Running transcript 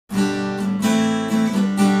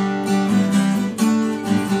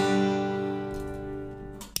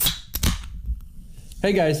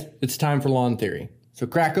Hey guys, it's time for Lawn Theory. So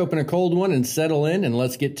crack open a cold one and settle in and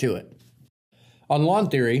let's get to it. On Lawn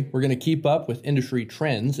Theory, we're going to keep up with industry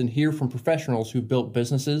trends and hear from professionals who built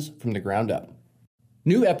businesses from the ground up.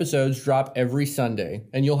 New episodes drop every Sunday,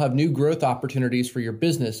 and you'll have new growth opportunities for your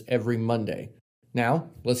business every Monday. Now,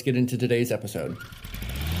 let's get into today's episode.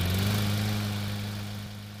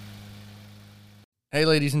 Hey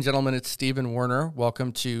ladies and gentlemen, it's Stephen Werner.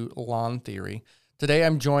 Welcome to Lawn Theory. Today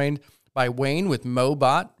I'm joined by Wayne with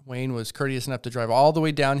Mobot. Wayne was courteous enough to drive all the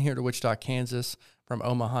way down here to Wichita, Kansas from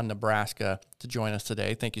Omaha, Nebraska to join us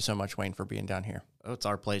today. Thank you so much, Wayne, for being down here. Oh, it's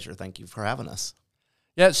our pleasure. Thank you for having us.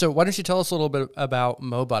 Yeah, so why don't you tell us a little bit about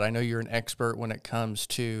Mobot? I know you're an expert when it comes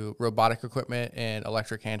to robotic equipment and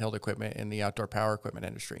electric handheld equipment in the outdoor power equipment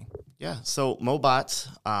industry. Yeah, so Mobot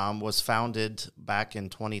was founded back in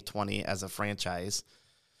 2020 as a franchise.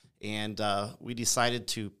 And we decided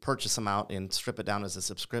to purchase them out and strip it down as a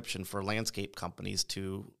subscription for landscape companies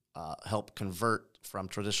to help convert from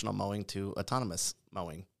traditional mowing to autonomous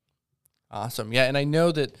mowing. Awesome. Yeah, and I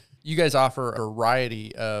know that you guys offer a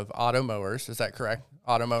variety of auto mowers. Is that correct?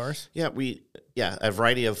 Auto mowers? Yeah, a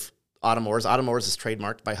variety of auto mowers. Auto mowers is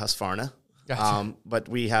trademarked by Husqvarna. Gotcha. But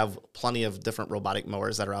we have plenty of different robotic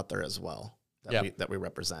mowers that are out there as well that we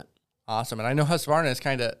represent. Awesome. And I know Husqvarna has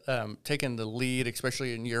kind of taken the lead,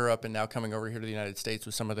 especially in Europe, and now coming over here to the United States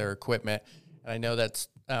with some of their equipment. And I know that's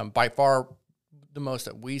by far the most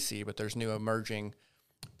that we see, but there's new emerging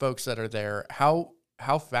folks that are there. How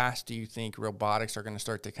fast do you think robotics are going to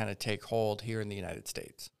start to kind of take hold here in the United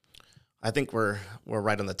States? I think we're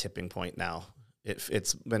right on the tipping point now.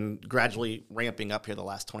 It's been gradually ramping up here the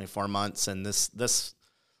last 24 months, and this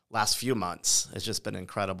last few months has just been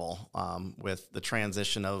incredible with the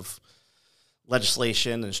transition of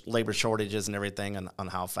legislation and labor shortages and everything on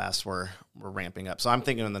how fast we're ramping up. So I'm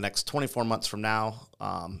thinking in the next 24 months from now,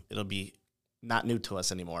 it'll be not new to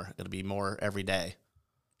us anymore. It'll be more every day.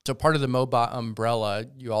 So part of the Mobot umbrella,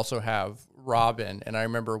 you also have Robin. And I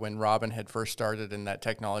remember when Robin had first started and that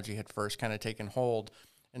technology had first kind of taken hold,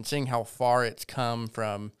 and seeing how far it's come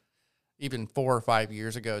from even 4 or 5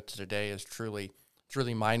 years ago to today is truly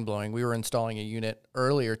mind-blowing. We were installing a unit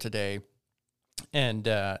earlier today, and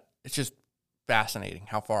it's just fascinating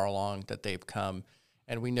how far along that they've come.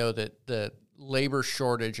 And we know that the labor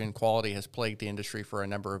shortage and quality has plagued the industry for a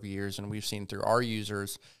number of years, and we've seen through our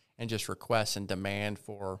users and just requests and demand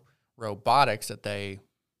for robotics that they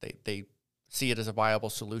see it as a viable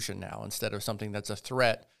solution now. Instead of something that's a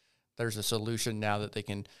threat, there's a solution now that they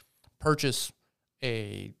can purchase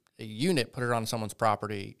a unit, put it on someone's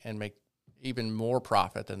property, and make even more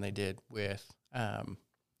profit than they did with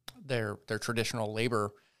their traditional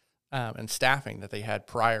labor and staffing that they had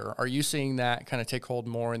prior. Are you seeing that kind of take hold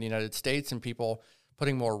more in the United States and people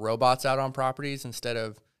putting more robots out on properties instead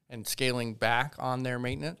of and scaling back on their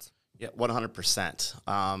maintenance? Yeah,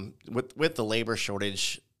 100%. With the labor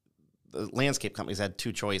shortage, the landscape companies had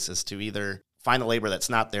two choices: to either find the labor that's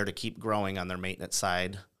not there to keep growing on their maintenance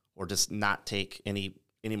side, or just not take any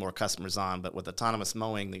more customers on. But with autonomous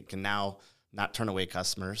mowing, they can now not turn away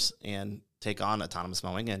customers and take on autonomous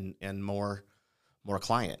mowing and more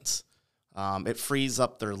clients. It frees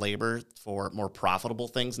up their labor for more profitable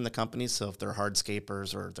things in the company. So if they're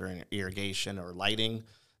hardscapers or they're in irrigation or lighting,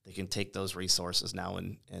 they can take those resources now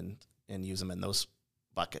and use them in those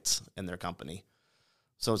buckets in their company.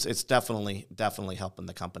 So it's definitely helping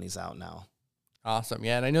the companies out now. Awesome.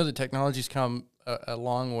 Yeah, and I know the technology's come a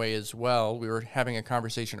long way as well. We were having a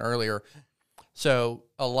conversation earlier. So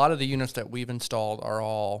a lot of the units that we've installed are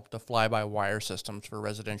all the fly-by-wire systems for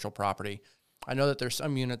residential property. I know that there's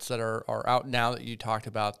some units that are out now that you talked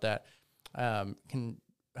about that can,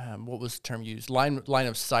 what was the term used? Line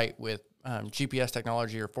of sight with GPS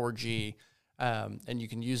technology or 4G, and you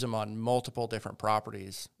can use them on multiple different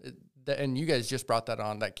properties. And you guys just brought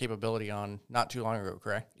that capability on not too long ago,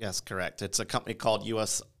 correct? Yes, correct. It's a company called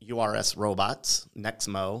URS Robots,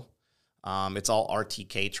 Nexmo. It's all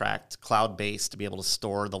RTK tracked, cloud-based, to be able to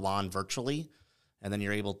store the lawn virtually. And then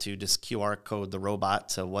you're able to just QR code the robot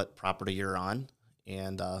to what property you're on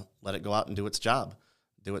and let it go out and do its job,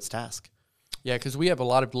 do its task. Yeah, because we have a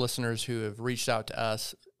lot of listeners who have reached out to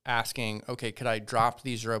us asking, okay, could I drop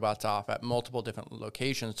these robots off at multiple different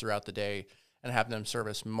locations throughout the day and have them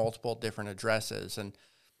service multiple different addresses? And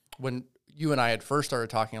when you and I had first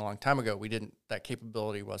started talking a long time ago, that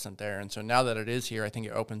capability wasn't there. And so now that it is here, I think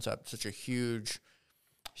it opens up such a huge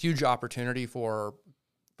opportunity for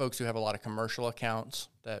folks who have a lot of commercial accounts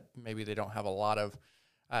that maybe they don't have a lot of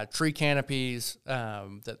tree canopies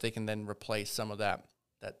that they can then replace some of that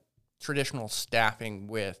traditional staffing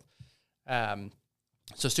with.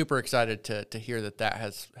 So super excited to hear that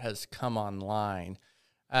has come online.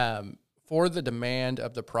 For the demand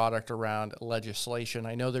of the product around legislation,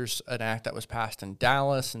 I know there's an act that was passed in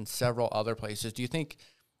Dallas and several other places. Do you think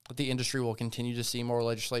the industry will continue to see more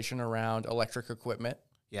legislation around electric equipment?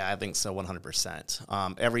 Yeah, I think so,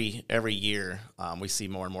 100%. Every year, we see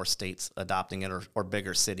more and more states adopting it, or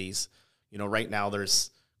bigger cities. Right now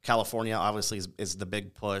there's California, obviously, is the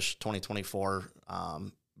big push, 2024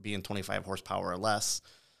 being 25 horsepower or less.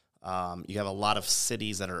 You have a lot of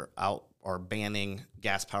cities that are out or banning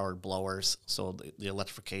gas-powered blowers, so the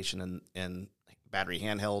electrification and battery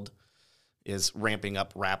handheld is ramping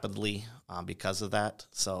up rapidly because of that.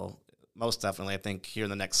 So most definitely, I think here in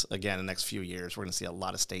the next few years, we're going to see a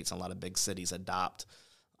lot of states and a lot of big cities adopt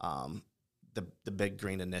the big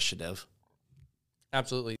green initiative.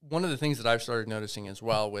 Absolutely. One of the things that I've started noticing as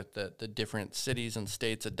well with the different cities and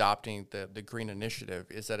states adopting the green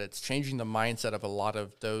initiative is that it's changing the mindset of a lot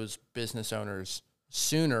of those business owners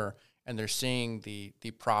sooner, and they're seeing the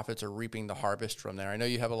profits or reaping the harvest from there. I know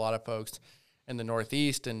you have a lot of folks in the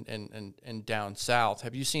Northeast and down south.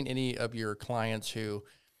 Have you seen any of your clients who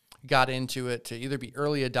got into it to either be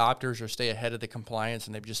early adopters or stay ahead of the compliance,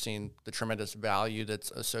 and they've just seen the tremendous value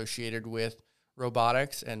that's associated with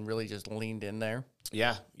robotics and really just leaned in there?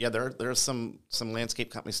 Yeah. There are some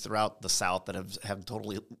landscape companies throughout the South that have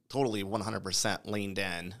totally 100% leaned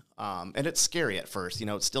in, and it's scary at first.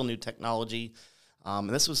 It's still new technology. And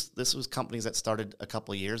this was companies that started a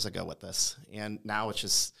couple of years ago with this, and now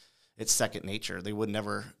it's second nature. They would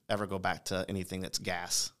never ever go back to anything that's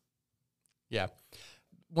gas. Yeah.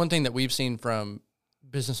 One thing that we've seen from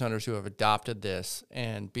business owners who have adopted this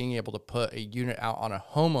and being able to put a unit out on a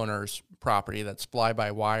homeowner's property that's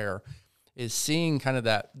fly-by-wire is seeing kind of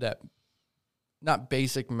that not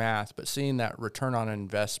basic math, but seeing that return on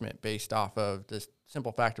investment based off of this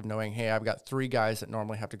simple fact of knowing, hey, I've got 3 guys that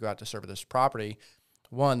normally have to go out to service this property.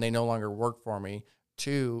 1, they no longer work for me.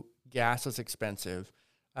 2, gas is expensive.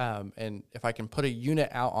 And if I can put a unit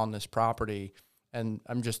out on this property, and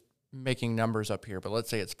I'm just making numbers up here, but let's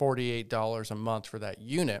say it's $48 a month for that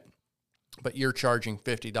unit, but you're charging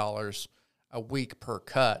 $50 a week per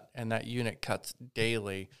cut, and that unit cuts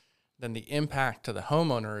daily, then the impact to the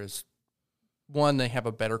homeowner is, 1, they have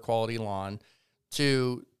a better quality lawn.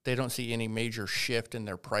 2, they don't see any major shift in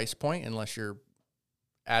their price point unless you're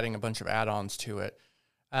adding a bunch of add-ons to it.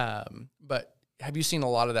 But have you seen a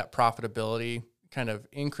lot of that profitability kind of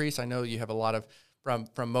increase? I know you have a lot of, from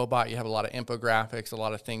Mobot, you have a lot of infographics, a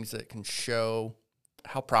lot of things that can show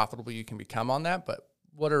how profitable you can become on that. But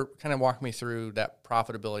walk me through that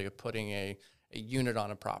profitability of putting a unit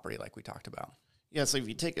on a property like we talked about. Yeah, so if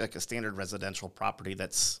you take like a standard residential property,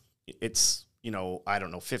 it's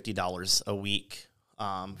 $50 a week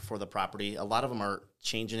for the property. A lot of them are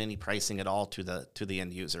changing any pricing at all to the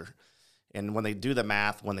end user. And when they do the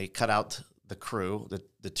math, when they cut out the crew,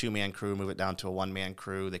 the 2-man crew, move it down to a 1-man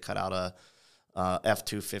crew, they cut out a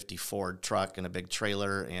F-250 Ford truck and a big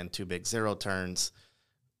trailer and 2 big zero turns,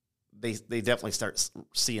 they definitely start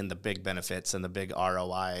seeing the big benefits and the big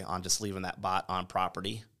ROI on just leaving that bot on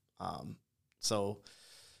property. So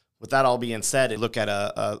with that all being said, look at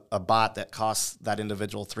a bot that costs that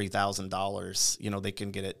individual $3,000.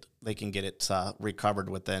 They can get it recovered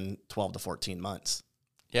within 12 to 14 months.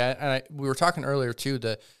 Yeah, and we were talking earlier too,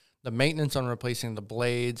 the maintenance on replacing the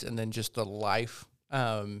blades, and then just the life,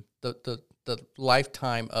 the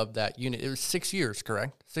lifetime of that unit. It was 6 years,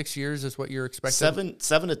 correct? 6 years is what you're expecting.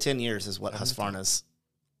 7 to 10 years is what Husqvarna's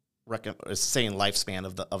is saying lifespan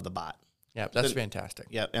of the bot. Yeah, that's fantastic.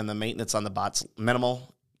 Yeah, and the maintenance on the bot's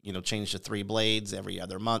minimal. Change to 3 blades every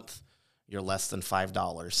other month. You're less than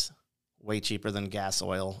 $5. Way cheaper than gas,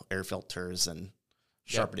 oil, air filters, and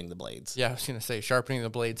sharpening the blades. Yeah, I was going to say sharpening the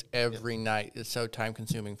blades every night is so time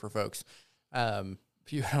consuming for folks.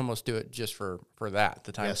 You almost do it just for that,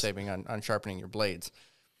 the time saving on sharpening your blades.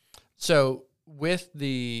 So with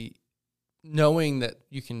the knowing that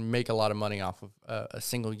you can make a lot of money off of a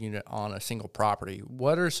single unit on a single property,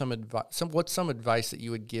 what are what's some advice that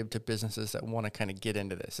you would give to businesses that want to kind of get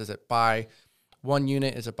into this? Is it buy 1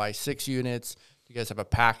 unit? Is it buy 6 units? Do you guys have a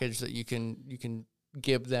package that you can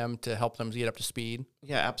give them to help them get up to speed?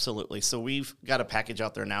 Yeah, absolutely. So we've got a package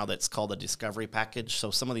out there now that's called a discovery package. So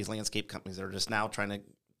some of these landscape companies are just now trying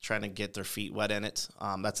to get their feet wet in it.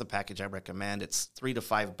 That's a package I recommend. It's 3 to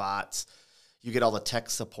 5 bots. You get all the tech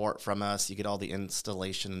support from us. You get all the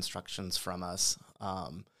installation instructions from us.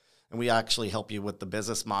 And we actually help you with the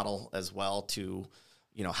business model as well to,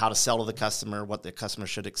 how to sell to the customer, what the customer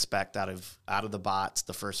should expect out of the bots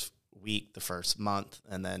the first week, the first month,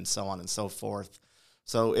 and then so on and so forth.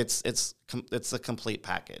 So it's a complete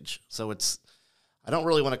package. So it's I don't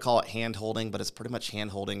really want to call it hand-holding, but it's pretty much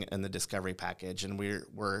hand-holding in the discovery package, and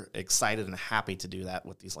we're excited and happy to do that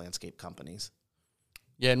with these landscape companies.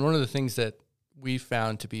 Yeah, and one of the things that we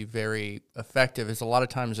found to be very effective is a lot of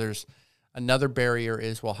times there's another barrier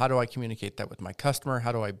is, well, how do I communicate that with my customer?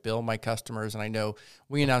 How do I bill my customers? And I know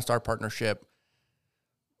we announced our partnership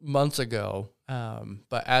months ago,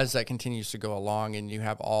 but as that continues to go along and you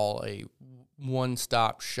have all a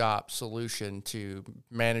one-stop shop solution to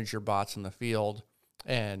manage your bots in the field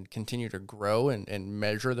and continue to grow and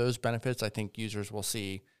measure those benefits, I think users will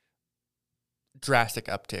see drastic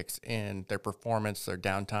upticks in their performance, their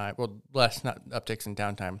downtime. Well, not upticks in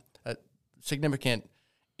downtime, a significant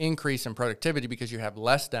increase in productivity because you have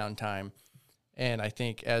less downtime. And I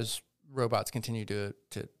think as robots continue to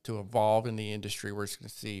evolve in the industry, we're just going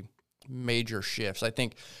to see major shifts. I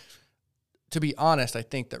think, to be honest, I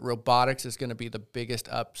think that robotics is going to be the biggest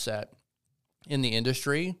upset in the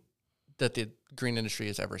industry that the green industry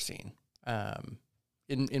has ever seen,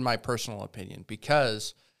 in my personal opinion,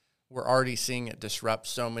 because we're already seeing it disrupt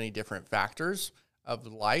so many different factors of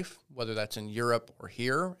life, whether that's in Europe or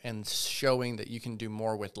here, and showing that you can do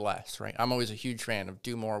more with less, right? I'm always a huge fan of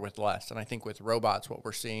do more with less. And I think with robots, what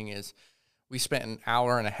we're seeing is we spent an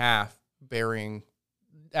hour and a half setting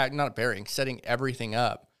everything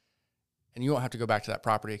up, and you won't have to go back to that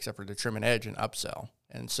property except for to trim an edge and upsell.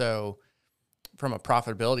 And so from a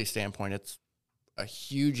profitability standpoint, it's a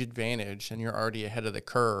huge advantage, and you're already ahead of the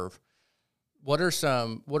curve. What are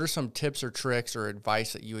some tips or tricks or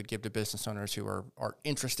advice that you would give to business owners who are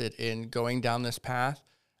interested in going down this path,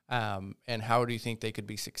 and how do you think they could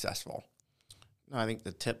be successful? No, I think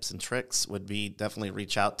the tips and tricks would be definitely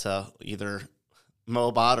reach out to either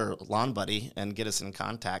Mobot or Lawn Buddy and get us in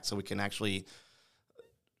contact so we can actually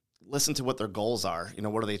listen to what their goals are.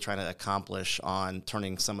 What are they trying to accomplish on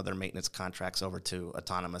turning some of their maintenance contracts over to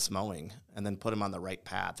autonomous mowing, and then put them on the right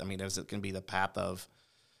path. I mean, is it going to be the path of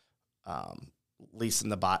leasing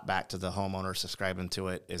the bot back to the homeowner, subscribing to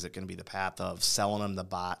it? Is it going to be the path of selling them the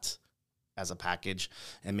bot as a package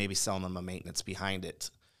and maybe selling them a maintenance behind it?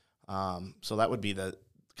 So that would be the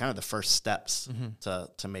kind of the first steps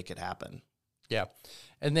to make it happen. Yeah.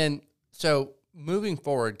 And then, so moving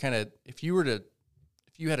forward, kind of, if you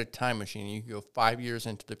had a time machine and you could go 5 years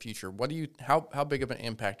into the future, how big of an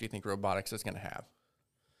impact do you think robotics is going to have?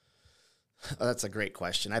 That's a great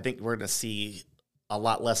question. I think we're going to see a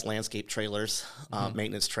lot less landscape trailers,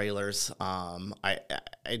 maintenance trailers.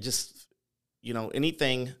 I just,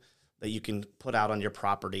 anything that you can put out on your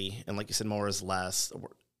property, and like you said, more is less,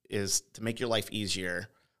 is to make your life easier.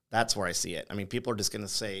 That's where I see it. I mean, people are just going to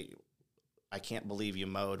say, I can't believe you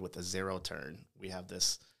mowed with a zero turn. We have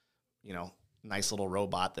this, nice little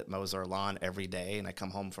robot that mows our lawn every day, and I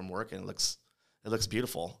come home from work and it looks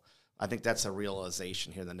beautiful. I think that's a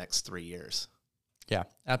realization here in the next 3 years. Yeah,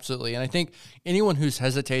 absolutely. And I think anyone who's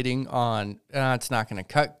hesitating on it's not going to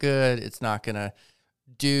cut good, it's not going to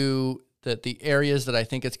do the areas that I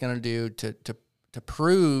think it's going to do to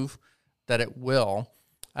prove that it will.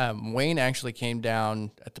 Wayne actually came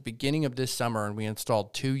down at the beginning of this summer, and we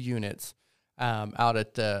installed 2 units out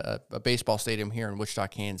at a baseball stadium here in Wichita,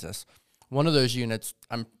 Kansas. One of those units,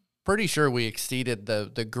 I'm pretty sure we exceeded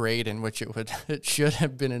the grade in which it should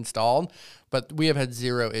have been installed, but we have had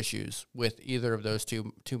zero issues with either of those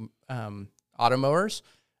two auto mowers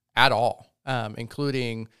at all,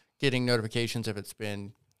 including getting notifications if it's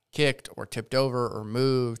been kicked or tipped over or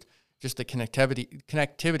moved. Just the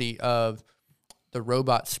connectivity of the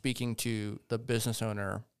robot speaking to the business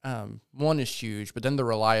owner, one is huge, but then the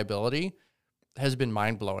reliability has been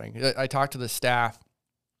mind-blowing. I talked to the staff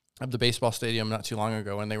of the baseball stadium not too long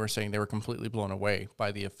ago, and they were saying they were completely blown away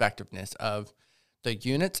by the effectiveness of the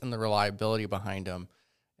units and the reliability behind them.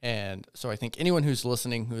 And so I think anyone who's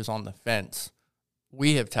listening who's on the fence,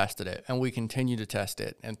 we have tested it, and we continue to test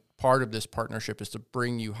it. And part of this partnership is to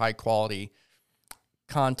bring you high-quality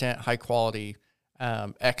content, high-quality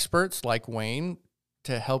experts like Wayne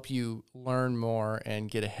to help you learn more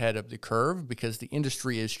and get ahead of the curve, because the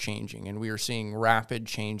industry is changing, and we are seeing rapid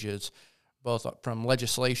changes both from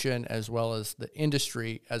legislation as well as the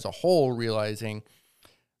industry as a whole realizing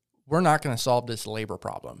we're not going to solve this labor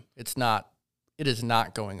problem. It is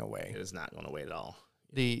not going away. It is not going away at all.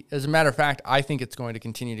 As a matter of fact, I think it's going to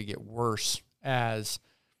continue to get worse as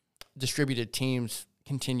distributed teams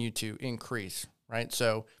continue to increase, right?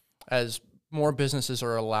 So as more businesses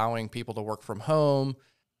are allowing people to work from home,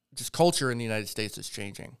 just culture in the United States is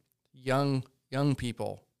changing. Young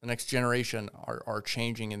people, the next generation are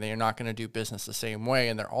changing, and they are not going to do business the same way.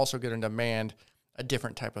 And they're also going to demand a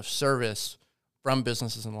different type of service from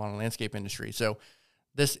businesses in the lawn and landscape industry. So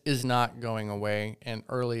this is not going away, and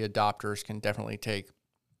early adopters can definitely take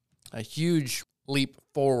a huge leap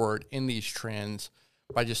forward in these trends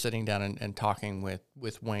by just sitting down and talking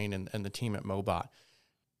with Wayne and the team at Mobot.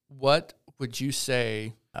 What would you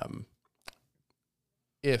say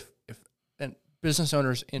if and business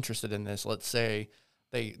owners interested in this, let's say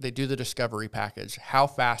they do the discovery package, how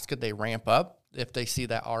fast could they ramp up if they see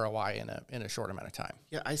that ROI in a short amount of time?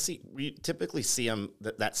 Yeah, we typically see them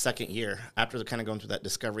that second year after they're kind of going through that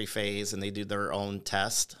discovery phase and they do their own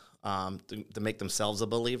test to make themselves a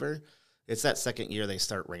believer. It's that second year they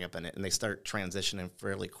start ramping it and they start transitioning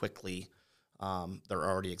fairly quickly their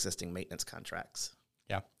already existing maintenance contracts.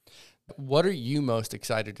 Yeah. What are you most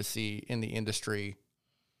excited to see in the industry,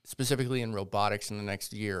 specifically in robotics, in the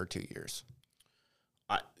next year or 2 years?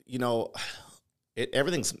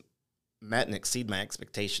 Everything's met and exceed my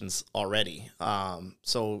expectations already.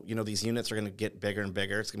 So these units are going to get bigger and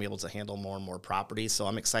bigger. It's going to be able to handle more and more properties. So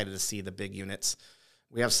I'm excited to see the big units.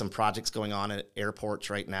 We have some projects going on at airports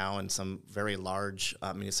right now and some very large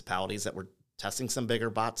municipalities that we're testing some bigger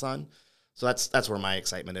bots on. So that's where my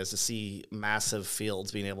excitement is, to see massive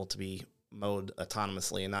fields being able to be mowed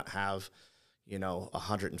autonomously and not have,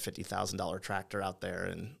 $150,000 tractor out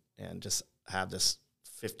there and just have this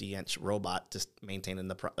 50-inch robot just maintaining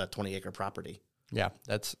the 20-acre property. Yeah,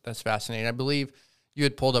 that's fascinating. I believe you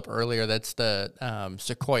had pulled up earlier, that's the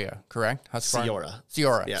Sequoia, correct? Sierra.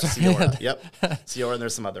 Yeah, Sierra. Yep. Sierra, and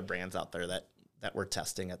there's some other brands out there that we're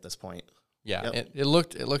testing at this point. Yeah, yep. it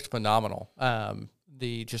looked phenomenal.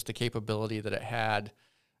 The capability that it had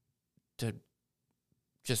to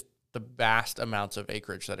just the vast amounts of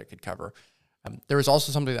acreage that it could cover. There was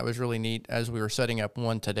also something that was really neat as we were setting up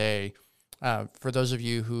one today. For those of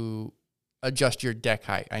you who adjust your deck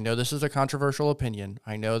height, I know this is a controversial opinion.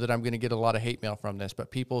 I know that I'm going to get a lot of hate mail from this, but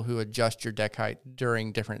people who adjust your deck height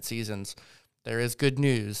during different seasons, there is good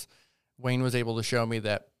news. Wayne was able to show me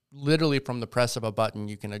that literally from the press of a button,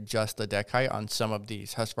 you can adjust the deck height on some of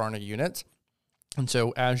these Husqvarna units. And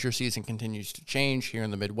so as your season continues to change here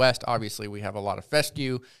in the Midwest, obviously we have a lot of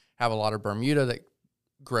fescue, have a lot of Bermuda that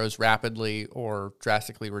grows rapidly or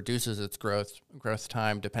drastically reduces its growth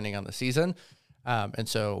time depending on the season. And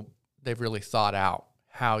so they've really thought out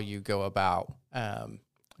how you go about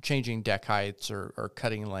changing deck heights or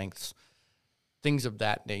cutting lengths, things of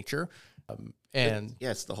that nature.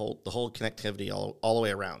 It's the whole connectivity all the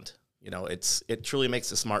way around. It truly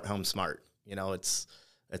makes a smart home smart. It's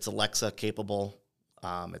Alexa capable,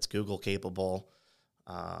 it's Google capable.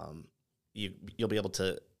 You'll be able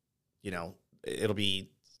to, it'll be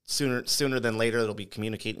sooner than later. It'll be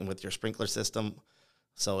communicating with your sprinkler system,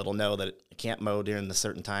 so it'll know that it can't mow during a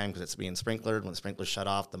certain time because it's being sprinklered. When the sprinkler's shut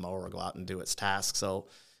off, the mower will go out and do its task. So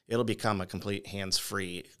it'll become a complete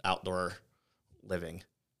hands-free outdoor living.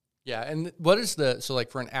 Yeah, and what is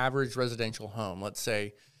for an average residential home, let's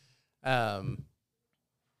say, I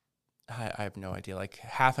have no idea, like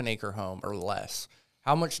half an acre home or less,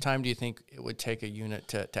 how much time do you think it would take a unit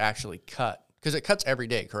to actually cut? Because it cuts every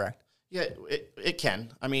day, correct? Yeah, it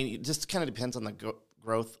can. I mean, it just kind of depends on the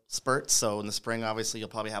growth spurts. So in the spring, obviously, you'll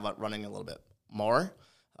probably have it running a little bit more.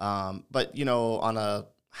 But, on a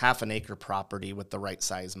half an acre property with the right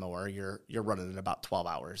size mower, you're running in about 12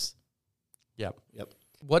 hours. Yep. Yep.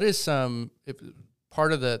 What is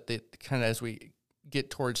part of the kind of as we get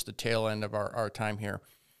towards the tail end of our time here,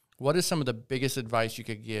 what is some of the biggest advice you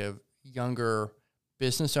could give younger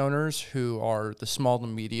business owners who are the small to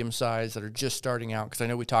medium size that are just starting out? Because I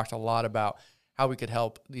know we talked a lot about how we could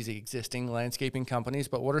help these existing landscaping companies,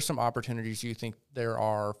 but what are some opportunities you think there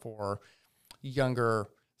are for younger,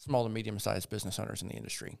 small to medium sized business owners in the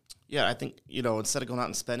industry? Yeah, I think, instead of going out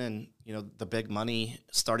and spending, the big money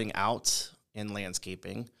starting out in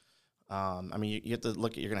landscaping, you have to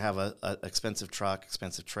look at, you're going to have a expensive truck,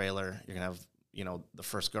 expensive trailer. You're going to have, the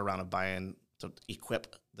first go around of buying to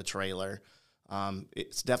equip the trailer.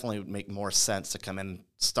 It's definitely would make more sense to come in,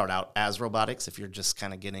 start out as robotics if you're just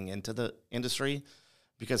kind of getting into the industry,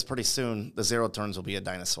 because pretty soon the zero turns will be a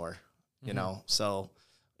dinosaur, So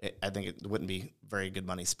I think it wouldn't be very good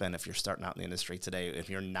money spent if you're starting out in the industry today if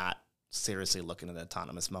you're not seriously looking at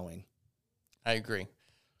autonomous mowing. I agree.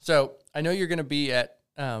 So I know you're going to be at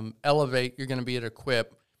Elevate, you're going to be at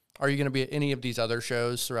Equip. Are you going to be at any of these other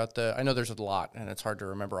shows throughout I know there's a lot, and it's hard to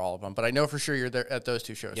remember all of them, but I know for sure you're there at those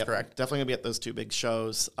two shows, yep, correct? Definitely going to be at those two big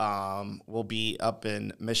shows. We'll be up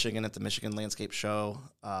in Michigan at the Michigan Landscape Show.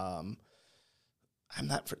 I'm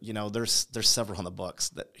not, there's several on the books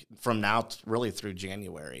that from now really through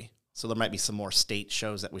January. So there might be some more state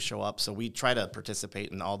shows that we show up. So we try to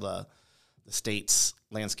participate in all the states'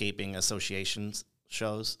 landscaping associations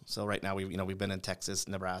shows. So right now we've been in Texas,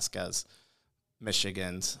 Nebraska's,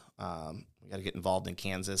 Michigan's. We got to get involved in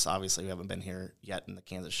Kansas. Obviously, we haven't been here yet in the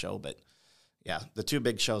Kansas show, but yeah, the two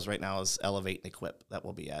big shows right now is Elevate and Equip that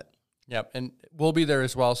we'll be at. Yep, and we'll be there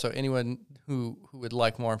as well. So anyone who would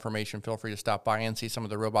like more information, feel free to stop by and see some of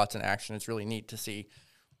the robots in action. It's really neat to see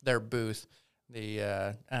their booth.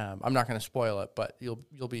 I'm not going to spoil it, but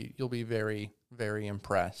you'll be very, very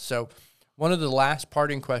impressed. So one of the last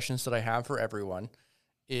parting questions that I have for everyone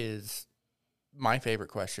is my favorite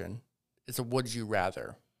question. It's a would you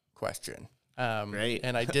rather question. Great.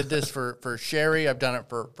 And I did this for Sherry. I've done it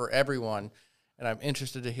for everyone, and I'm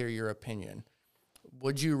interested to hear your opinion.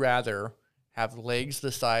 Would you rather have legs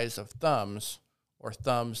the size of thumbs or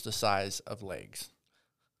thumbs the size of legs?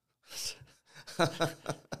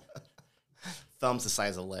 Thumbs the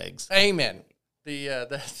size of legs. Amen.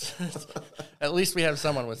 That's at least we have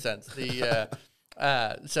someone with sense. We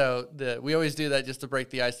always do that just to break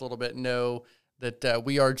the ice a little bit. Know that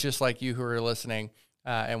we are just like you who are listening,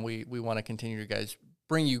 and we want to continue to guys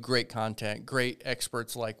bring you great content, great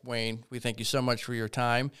experts like Wayne. We thank you so much for your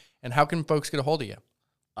time. And how can folks get a hold of you?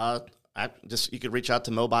 You could reach out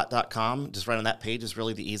to mobot.com. Just right on that page is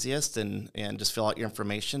really the easiest, and just fill out your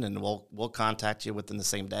information, and we'll contact you within the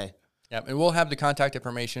same day. Yeah, and we'll have the contact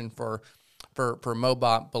information for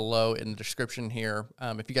Mobot below in the description here.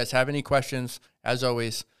 If you guys have any questions, as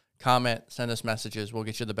always, comment, send us messages. We'll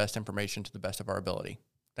get you the best information to the best of our ability.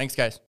 Thanks, guys.